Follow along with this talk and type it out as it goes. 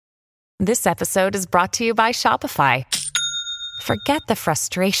This episode is brought to you by Shopify. Forget the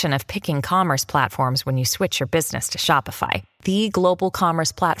frustration of picking commerce platforms when you switch your business to Shopify, the global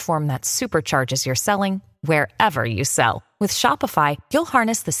commerce platform that supercharges your selling wherever you sell. With Shopify, you'll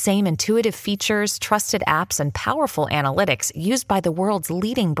harness the same intuitive features, trusted apps, and powerful analytics used by the world's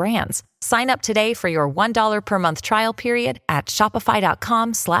leading brands. Sign up today for your $1 per month trial period at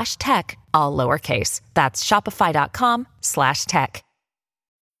shopify.com/tech, all lowercase. That's shopify.com/tech.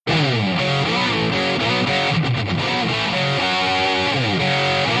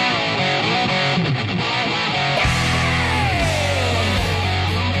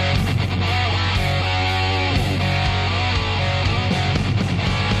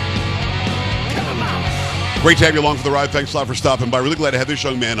 Great to have you along for the ride. Thanks a lot for stopping by. Really glad to have this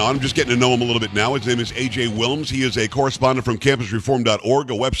young man on. I'm just getting to know him a little bit now. His name is AJ Wilms. He is a correspondent from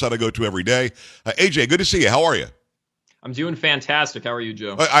campusreform.org, a website I go to every day. AJ, good to see you. How are you? I'm doing fantastic. How are you,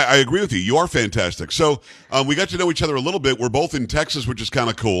 Joe? I agree with you. You are fantastic. So we got to know each other a little bit. We're both in Texas, which is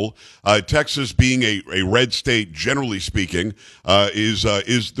kind of cool. Texas, being a red state, generally speaking, is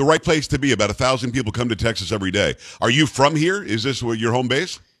the right place to be. About 1,000 people come to Texas every day. Are you from here? Is this your home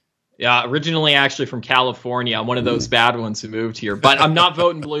base? Yeah, originally actually from California. I'm one of those bad ones who moved here. But I'm not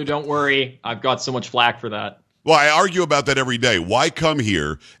voting blue. Don't worry. I've got so much flack for that. Well, I argue about that every day. Why come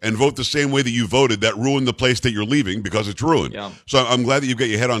here and vote the same way that you voted that ruined the place that you're leaving, because it's ruined? Yeah. So I'm glad that you've got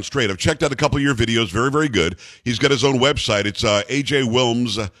your head on straight. I've checked out a couple of your videos. Very, very good. He's got his own website. It's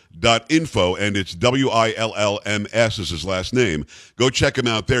ajwilms.info, and it's WILLMS is his last name. Go check him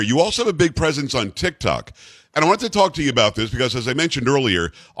out there. You also have a big presence on TikTok. And I wanted to talk to you about this because, as I mentioned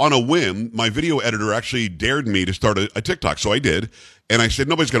earlier, on a whim, my video editor actually dared me to start a TikTok. So I did. And I said,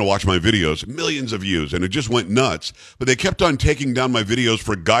 nobody's going to watch my videos. Millions of views. And it just went nuts. But they kept on taking down my videos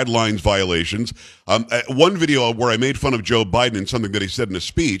for guidelines violations. One video where I made fun of Joe Biden and something that he said in a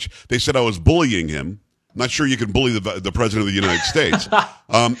speech, they said I was bullying him. I'm not sure you can bully the president of the United States.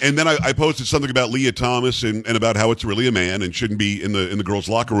 And then I posted something about Leah Thomas and about how it's really a man and shouldn't be in the girls'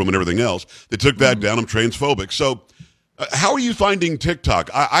 locker room and everything else. They took that down. I'm transphobic. So how are you finding TikTok?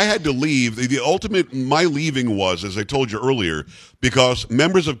 I had to leave. My leaving was, as I told you earlier, because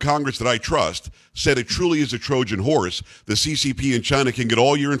members of Congress that I trust said it truly is a Trojan horse. The CCP in China can get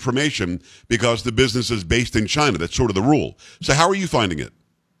all your information because the business is based in China. That's sort of the rule. So how are you finding it?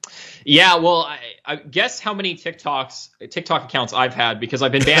 Yeah, well, I guess how many TikTok accounts I've had, because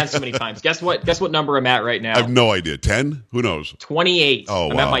I've been banned so many times. Guess what number I'm at right now? I have no idea. 10? Who knows? 28. Oh,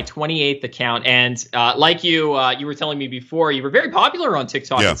 I'm wow. at my 28th account. And like you were telling me before, you were very popular on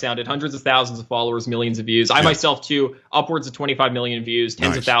TikTok. Yeah. It sounded hundreds of thousands of followers, millions of views. I myself, too, upwards of 25 million views,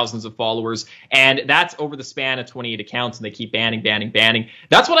 tens of thousands of followers. And that's over the span of 28 accounts. And they keep banning.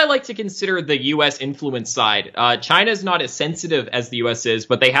 That's what I like to consider the U.S. influence side. China is not as sensitive as the U.S. is,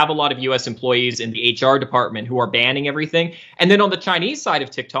 but they have a lot of U.S. employees in the HR department who are banning everything. And then on the Chinese side of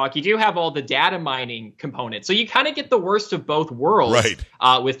TikTok, you do have all the data mining components. So you kind of get the worst of both worlds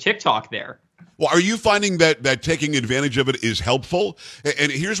with TikTok there. Well, are you finding that taking advantage of it is helpful?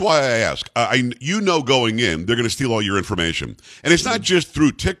 And here's why I ask. Going in, they're going to steal all your information. And it's not just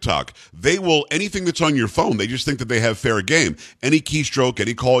through TikTok. They will, anything that's on your phone, they just think that they have fair game. Any keystroke,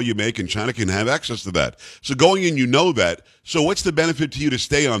 any call you make, and China can have access to that. So going in, you know that. So what's the benefit to you to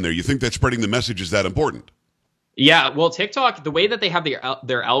stay on there? You think that spreading the message is that important? Yeah, well, TikTok, the way that they have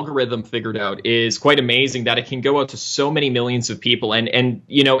their algorithm figured out is quite amazing, that it can go out to so many millions of people. And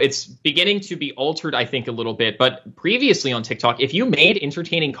you know, it's beginning to be altered, I think, a little bit. But previously on TikTok, if you made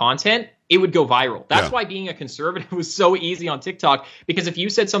entertaining content, it would go viral. That's why being a conservative was so easy on TikTok, because if you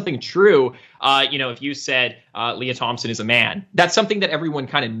said something true, if you said Leah Thompson is a man, that's something that everyone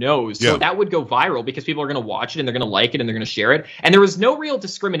kind of knows. So that would go viral because people are going to watch it and they're going to like it and they're going to share it. And there was no real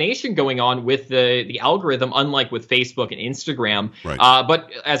discrimination going on with the algorithm, unlike with Facebook and Instagram. Right. But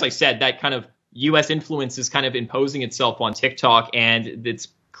as I said, that kind of U.S. influence is kind of imposing itself on TikTok, and it's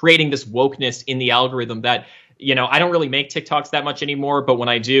creating this wokeness in the algorithm that, you know, I don't really make TikToks that much anymore, but when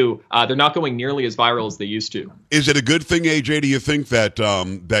I do, they're not going nearly as viral as they used to. Is it a good thing, AJ? Do you think that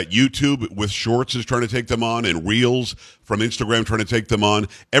that YouTube with Shorts is trying to take them on, and Reels from Instagram trying to take them on?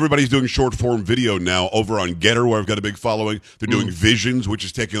 Everybody's doing short form video now over on Getter, where I've got a big following. They're doing Visions, which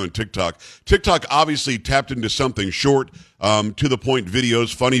is taking on TikTok. TikTok obviously tapped into something short, to the point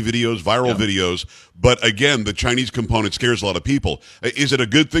videos, funny videos, viral videos. But again, the Chinese component scares a lot of people. Is it a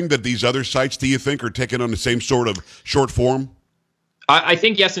good thing that these other sites, do you think, are taking on the same sort of short form? I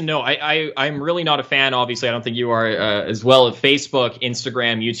think yes and no. I'm really not a fan. Obviously, I don't think you are as well, of Facebook,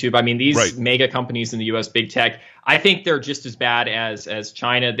 Instagram, YouTube. I mean, these mega companies in the U.S., big tech, I think they're just as bad as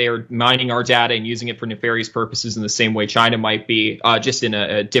China. They're mining our data and using it for nefarious purposes in the same way China might be, just in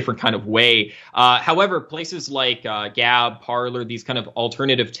a different kind of way. However, places like Gab, Parler, these kind of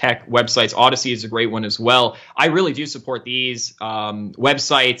alternative tech websites, Odyssey is a great one as well. I really do support these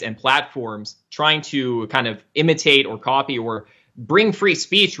websites and platforms trying to kind of imitate or copy or bring free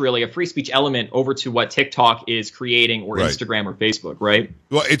speech, really, a free speech element over to what TikTok is creating, or Instagram or Facebook, right?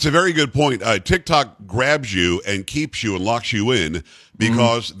 Well, it's a very good point. TikTok grabs you and keeps you and locks you in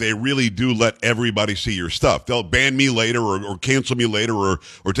because they really do let everybody see your stuff. They'll ban me later or cancel me later or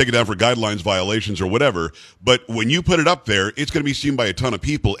take it down for guidelines violations or whatever. But when you put it up there, it's going to be seen by a ton of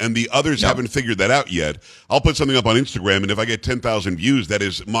people, and the others haven't figured that out yet. I'll put something up on Instagram, and if I get 10,000 views, that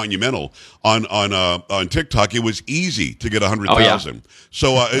is monumental. On TikTok, it was easy to get 100,000.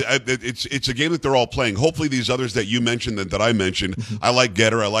 So it's a game that they're all playing. Hopefully these others that you mentioned, that I mentioned, I like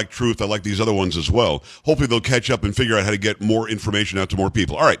Getter, I like Truth, I like these other ones as well. Hopefully they'll catch up and figure out how to get more information out to more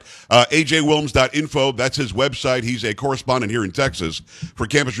people. All right, ajwilms.info, that's his website. He's a correspondent here in Texas for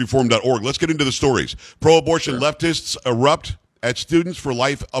campusreform.org. Let's get into the stories. Pro-abortion leftists erupt at Students for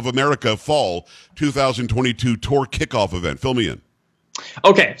Life of America Fall 2022 tour kickoff event. Fill me in.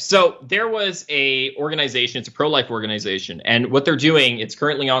 Okay, so there was a organization, it's a pro-life organization, and what they're doing, it's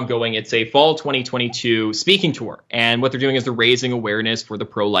currently ongoing, it's a fall 2022 speaking tour, and what they're doing is they're raising awareness for the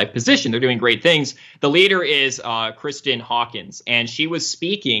pro-life position. They're doing great things. The leader is Kristen Hawkins, and she was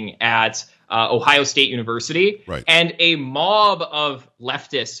speaking at Ohio State University, and a mob of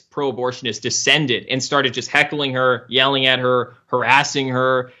leftist pro-abortionists descended and started just heckling her, yelling at her, harassing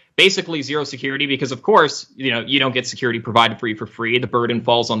her. Basically zero security, because of course, you don't get security provided for you for free. The burden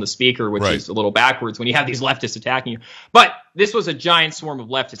falls on the speaker, which is a little backwards when you have these leftists attacking you. But this was a giant swarm of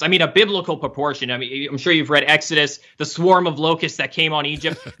leftists. I mean, a biblical proportion. I mean, I'm sure you've read Exodus, the swarm of locusts that came on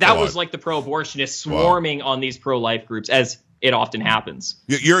Egypt. That was like the pro-abortionists swarming on these pro-life groups, as it often happens.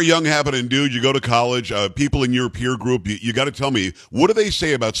 You're a young, happening dude. You go to college. People in your peer group, you got to tell me, what do they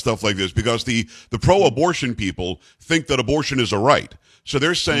say about stuff like this? Because the pro-abortion people think that abortion is a right. So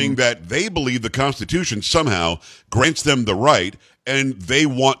they're saying that they believe the Constitution somehow grants them the right, and they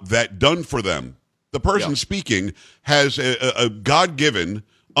want that done for them. The person speaking has a God-given,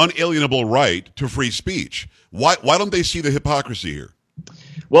 unalienable right to free speech. Why don't they see the hypocrisy here?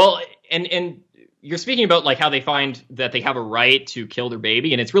 Well, and you're speaking about like how they find that they have a right to kill their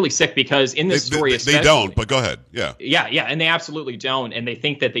baby, and it's really sick because in this story, they don't. But go ahead, yeah, and they absolutely don't, and they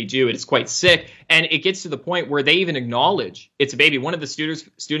think that they do. And it's quite sick, and it gets to the point where they even acknowledge it's a baby. One of the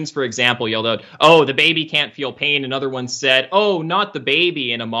students, for example, yelled out, "Oh, the baby can't feel pain." Another one said, "Oh, not the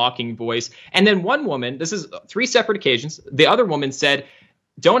baby," in a mocking voice. And then one woman, this is 3 separate occasions, the other woman said,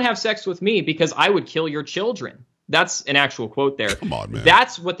 "Don't have sex with me because I would kill your children." That's an actual quote there. Come on, man.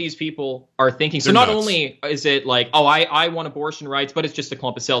 That's what these people are thinking. So not only is it like, oh, I want abortion rights, but it's just a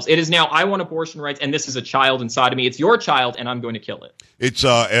clump of cells. It is now, I want abortion rights, and this is a child inside of me. It's your child, and I'm going to kill it. It's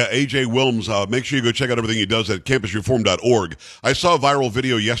AJ Wilms. Make sure you go check out everything he does at campusreform.org. I saw a viral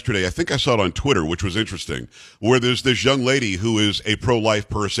video yesterday. I think I saw it on Twitter, which was interesting, where there's this young lady who is a pro-life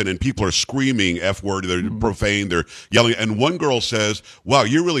person, and people are screaming F word. They're profane. They're yelling. And one girl says, "Wow,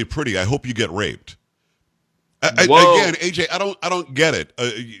 you're really pretty. I hope you get raped." Again, AJ, I don't get it.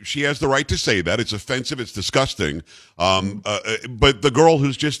 She has the right to say that. It's offensive. It's disgusting. But the girl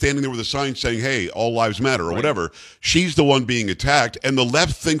who's just standing there with a sign saying, "Hey, all lives matter," or whatever, she's the one being attacked, and the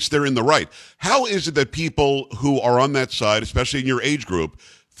left thinks they're in the right. How is it that people who are on that side, especially in your age group,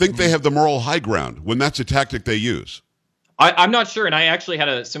 think they have the moral high ground when that's a tactic they use? I'm not sure, and I actually had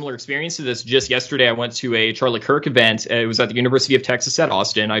a similar experience to this just yesterday. I went to a Charlie Kirk event. It was at the University of Texas at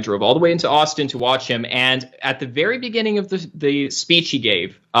Austin. I drove all the way into Austin to watch him, and at the very beginning of the speech he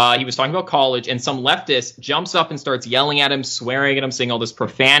gave, he was talking about college, and some leftist jumps up and starts yelling at him, swearing at him, saying all this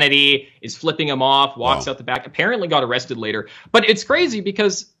profanity, is flipping him off, walks out the back, apparently got arrested later. But it's crazy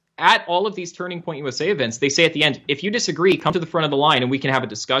because at all of these Turning Point USA events, they say at the end, if you disagree, come to the front of the line and we can have a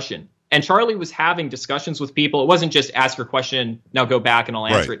discussion. And Charlie was having discussions with people. It wasn't just ask your question, now go back and I'll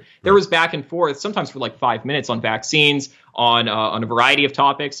answer it. There was back and forth, sometimes for like 5 minutes on vaccines, on a variety of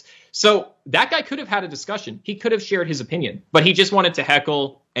topics. So that guy could have had a discussion. He could have shared his opinion, but he just wanted to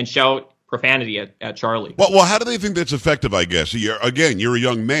heckle and shout profanity at Charlie. Well, how do they think that's effective, I guess? You're a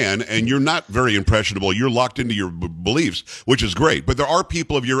young man, and you're not very impressionable. You're locked into your beliefs, which is great. But there are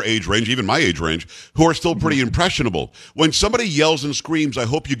people of your age range, even my age range, who are still pretty impressionable. When somebody yells and screams, "I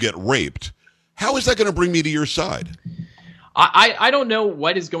hope you get raped," how is that going to bring me to your side? I don't know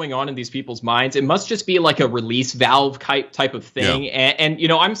what is going on in these people's minds. It must just be like a release valve type of thing. Yeah. And you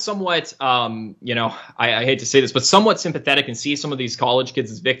know, I'm somewhat, you know, I hate to say this, but somewhat sympathetic and see some of these college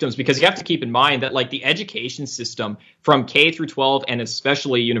kids as victims, because you have to keep in mind that like the education system from K through 12 and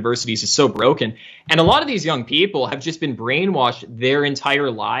especially universities is so broken. And a lot of these young people have just been brainwashed their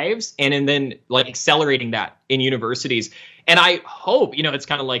entire lives and then like accelerating that in universities. And I hope, you know, it's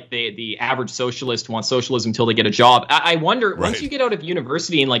kind of like the average socialist wants socialism until they get a job. I wonder, once you get out of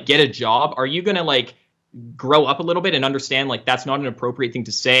university and like get a job, are you going to like grow up a little bit and understand like that's not an appropriate thing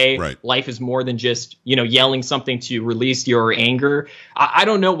to say? Right. Life is more than just, you know, yelling something to release your anger. I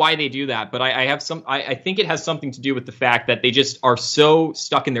don't know why they do that, but I think it has something to do with the fact that they just are so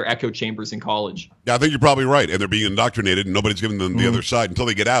stuck in their echo chambers in college. Yeah, I think you're probably right. And they're being indoctrinated and nobody's giving them the other side until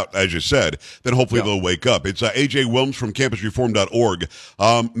they get out, as you said. Then hopefully they'll wake up. It's AJ Wilms from campusreform.org.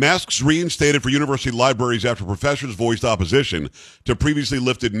 Masks reinstated for university libraries after professors voiced opposition to previously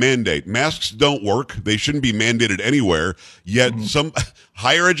lifted mandate. Masks don't work. They shouldn't be mandated anywhere. Yet some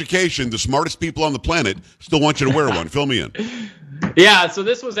higher education, the smartest people on the planet, still want you to wear one. Fill me in. Yeah, so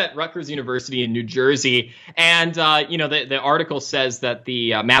this was at Rutgers University in New Jersey, and you know, the article says that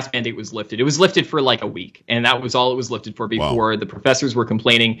the mask mandate was lifted. It was lifted for like a week, and that was all it was lifted for before the professors were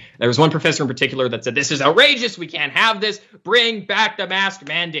complaining. There was one professor in particular that said, "This is outrageous. We can't have this. Bring back the mask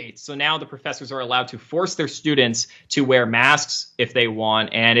mandate." So now the professors are allowed to force their students to wear masks if they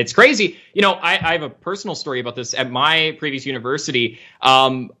want, and it's crazy. You know, I have a personal story about this. At my previous university,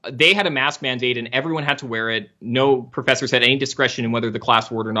 they had a mask mandate, and everyone had to wear it. No professors had any discretion in whether the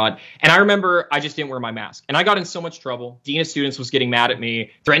class wore it or not. And I remember I just didn't wear my mask. And I got in so much trouble. Dean of students was getting mad at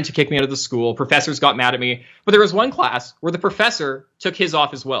me, threatened to kick me out of the school. Professors got mad at me. But there was one class where the professor took his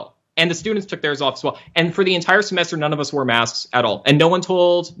off as well. And the students took theirs off as well. And for the entire semester, none of us wore masks at all. And no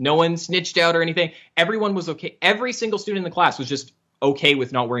one snitched out or anything. Everyone was okay. Every single student in the class was just okay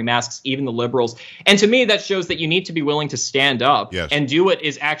with not wearing masks, even the liberals. And to me, that shows that you need to be willing to stand up and do what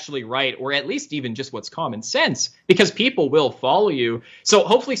is actually right, or at least even just what's common sense, because people will follow you. So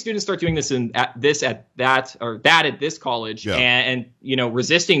hopefully students start doing this at this college and you know,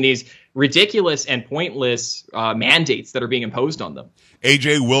 resisting these ridiculous and pointless mandates that are being imposed on them.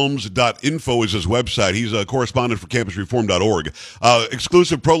 AJWilms.info is his website. He's a correspondent for campusreform.org.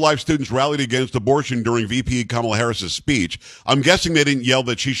 Exclusive pro-life students rallied against abortion during VP Kamala Harris's speech. I'm guessing they didn't yell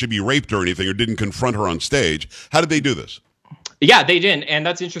that she should be raped or anything, or didn't confront her on stage. How did they do this? Yeah, they didn't. And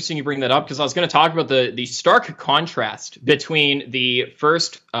that's interesting you bring that up, because I was going to talk about the stark contrast between the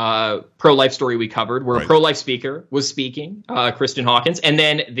first pro-life story we covered, where a pro-life speaker was speaking, Kristen Hawkins, and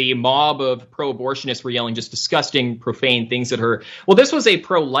then the mob of pro-abortionists were yelling just disgusting, profane things at her. Well, this was a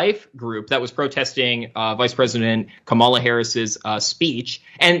pro-life group that was protesting Vice President Kamala Harris's speech,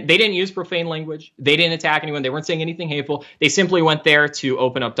 and they didn't use profane language. They didn't attack anyone. They weren't saying anything hateful. They simply went there to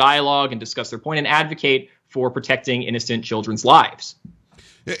open up dialogue and discuss their point and advocate for protecting innocent children's lives.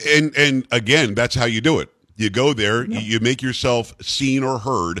 And again, that's how you do it. You go there, you make yourself seen or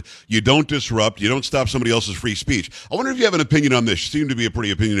heard. You don't disrupt. You don't stop somebody else's free speech. I wonder if you have an opinion on this. You seem to be a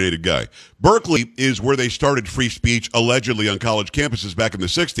pretty opinionated guy. Berkeley is where they started free speech, allegedly, on college campuses back in the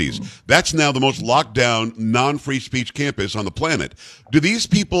 60s. That's now the most locked down, non-free speech campus on the planet. Do these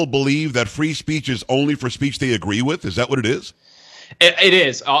people believe that free speech is only for speech they agree with? Is that what it is? It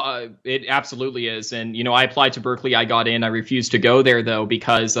is. It absolutely is. And, you know, I applied to Berkeley. I got in. I refused to go there, though,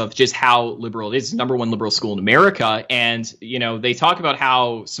 because of just how liberal it is. It's the #1 liberal school in America. And, you know, they talk about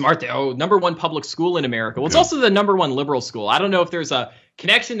how smart they are. #1 public school in America. Well, it's also the #1 liberal school. I don't know if there's a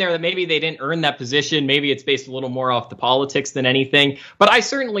connection there that maybe they didn't earn that position. Maybe it's based a little more off the politics than anything. But I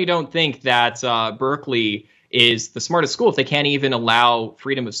certainly don't think that Berkeley is the smartest school if they can't even allow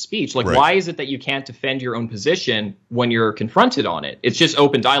freedom of speech. Like, why is it that you can't defend your own position when you're confronted on it? It's just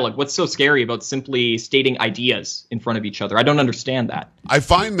open dialogue. What's so scary about simply stating ideas in front of each other? I don't understand that. I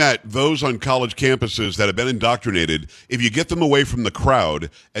find that those on college campuses that have been indoctrinated, if you get them away from the crowd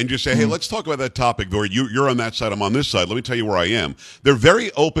and just say, hey, let's talk about that topic, or you're on that side, I'm on this side, let me tell you where I am. They're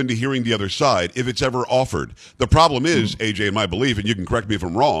very open to hearing the other side if it's ever offered. The problem is, AJ, in my belief, and you can correct me if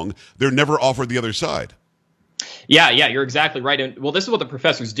I'm wrong, they're never offered the other side. Yeah, you're exactly right. And well, this is what the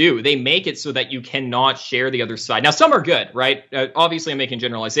professors do. They make it so that you cannot share the other side. Now, some are good, right? Obviously, I'm making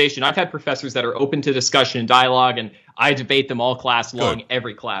generalization. I've had professors that are open to discussion and dialogue, and I debate them all class long,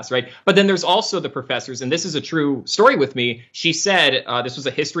 every class, right? But then there's also the professors, and this is a true story with me. She said, this was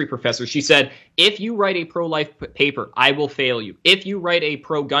a history professor. She said, if you write a pro-life paper, I will fail you. If you write a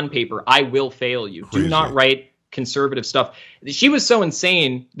pro-gun paper, I will fail you. Crazy. Do not write conservative stuff. She was so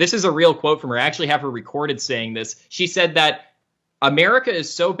insane. This is a real quote from her. I actually have her recorded saying this. She said that America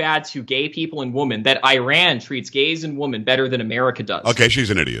is so bad to gay people and women that Iran treats gays and women better than America does. Okay, she's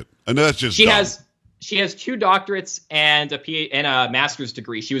an idiot. And that's just dumb. She has 2 doctorates and a master's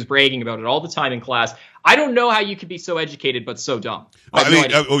degree. She was bragging about it all the time in class. I don't know how you could be so educated but so dumb.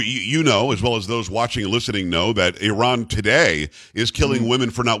 You know, as well as those watching and listening know, that Iran today is killing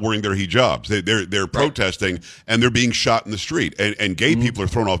women for not wearing their hijabs. They're protesting and they're being shot in the street. And gay people are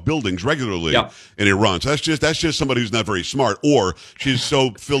thrown off buildings regularly in Iran. So that's just somebody who's not very smart, or she's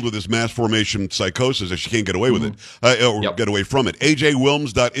so filled with this mass formation psychosis that she can't get away with it or get away from it.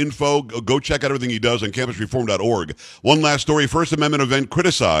 AJWilms.info. Go check out everything he does on campusreform.org. One last story: First Amendment event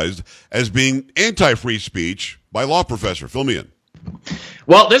criticized as being anti-free speech by law professor. Fill me in.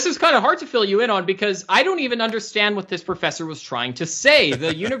 Well, this is kind of hard to fill you in on because I don't even understand what this professor was trying to say.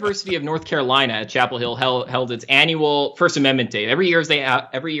 The University of North Carolina at Chapel Hill held its annual First Amendment Day. Every year they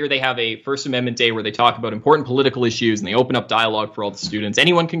have a First Amendment Day where they talk about important political issues and they open up dialogue for all the students.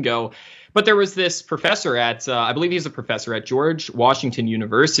 Anyone can go. But there was this professor at, I believe he's a professor at George Washington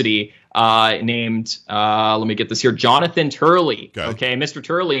University named, let me get this here, Jonathan Turley. Okay, Mr.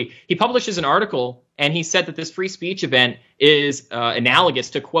 Turley. He publishes an article and he said that this free speech event is analogous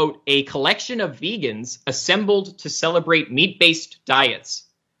to, quote, a collection of vegans assembled to celebrate meat-based diets,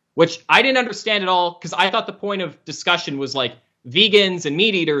 which I didn't understand at all because I thought the point of discussion was like vegans and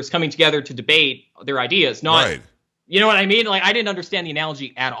meat eaters coming together to debate their ideas, not... Right. You know what I mean? Like, I didn't understand the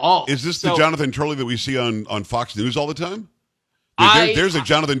analogy at all. Is this the Jonathan Turley that we see on Fox News all the time? There's a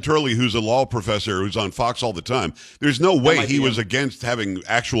Jonathan Turley who's a law professor who's on Fox all the time. There's no way he was against having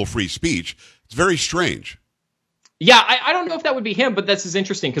actual free speech. It's very strange. Yeah, I don't know if that would be him, but this is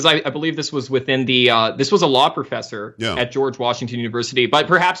interesting because I believe this was within the this was a law professor at George Washington University, but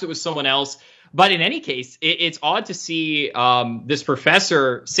perhaps it was someone else. But in any case, it's odd to see this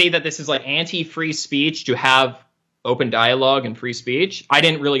professor say that this is like anti-free speech to have open dialogue and free speech. I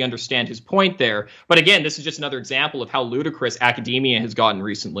didn't really understand his point there. But again, this is just another example of how ludicrous academia has gotten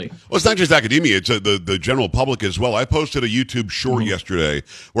recently. Well, it's not just academia. It's the general public as well. I posted a YouTube short yesterday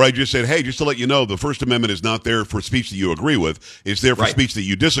where I just said, hey, just to let you know, the First Amendment is not there for speech that you agree with. It's there for speech that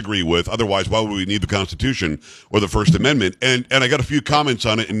you disagree with. Otherwise, why would we need the Constitution or the First Amendment? And I got a few comments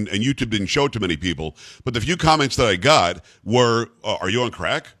on it, and YouTube didn't show it to many people. But the few comments that I got were, are you on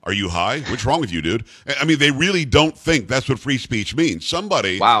crack? Are you high? What's wrong with you, dude? I mean, they really don't think that's what free speech means.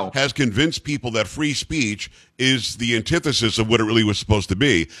 Somebody has convinced people that free speech is the antithesis of what it really was supposed to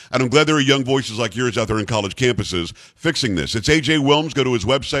be. And I'm glad there are young voices like yours out there in college campuses fixing this. It's AJ Wilms. Go to his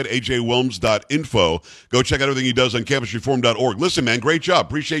website, ajwilms.info. Go check out everything he does on campusreform.org. Listen, man, great job.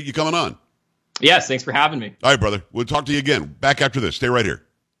 Appreciate you coming on. Yes, thanks for having me. All right, brother. We'll talk to you again. Back after this. Stay right here.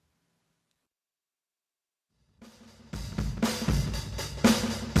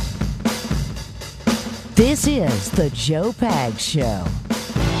 This is the Joe Pags Show.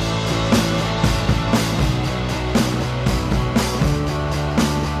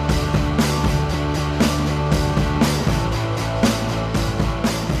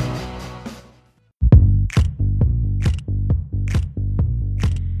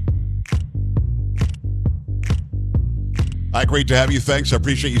 Hi, great to have you. Thanks. I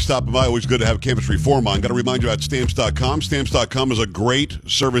appreciate you stopping by. Always good to have Campus Reform on. Got to remind you about Stamps.com. Stamps.com is a great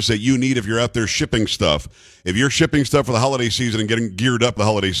service that you need if you're out there shipping stuff. If you're shipping stuff for the holiday season and getting geared up the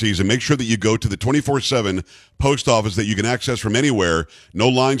holiday season, make sure that you go to the 24/7 post office that you can access from anywhere. No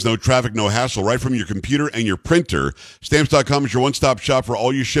lines, no traffic, no hassle, right from your computer and your printer. Stamps.com is your one-stop shop for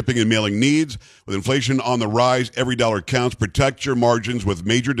all your shipping and mailing needs. With inflation on the rise, every dollar counts. Protect your margins with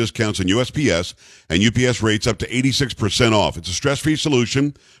major discounts on USPS and UPS rates up to 86% off. It's a stress-free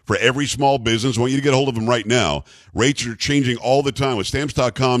solution for every small business. I want you to get a hold of them right now. Rates are changing all the time with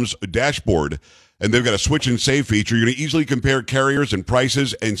Stamps.com's dashboard, and they've got a switch and save feature. You're going to easily compare carriers and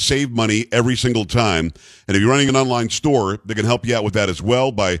prices and save money every single time. And if you're running an online store, they can help you out with that as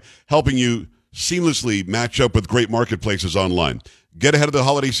well by helping you seamlessly match up with great marketplaces online. Get ahead of the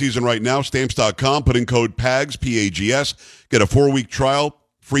holiday season right now. Stamps.com. Put in code PAGS, P-A-G-S. Get a 4-week trial.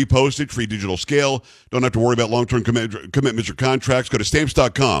 Free postage, free digital scale. Don't have to worry about long-term commitments or contracts. Go to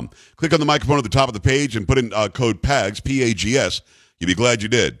Stamps.com. Click on the microphone at the top of the page and put in code PAGS, P-A-G-S. You'll be glad you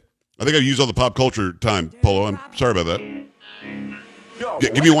did. I think I've used all the pop culture time, Polo. I'm sorry about that. Yeah,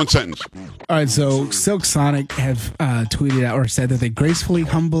 give me one sentence. All right, so Silk Sonic have tweeted out or said that they gracefully,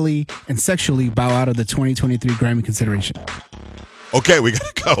 humbly, and sexually bow out of the 2023 Grammy consideration. Okay, we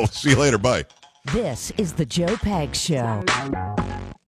got to go. See you later. Bye. This is the Joe Pags Show.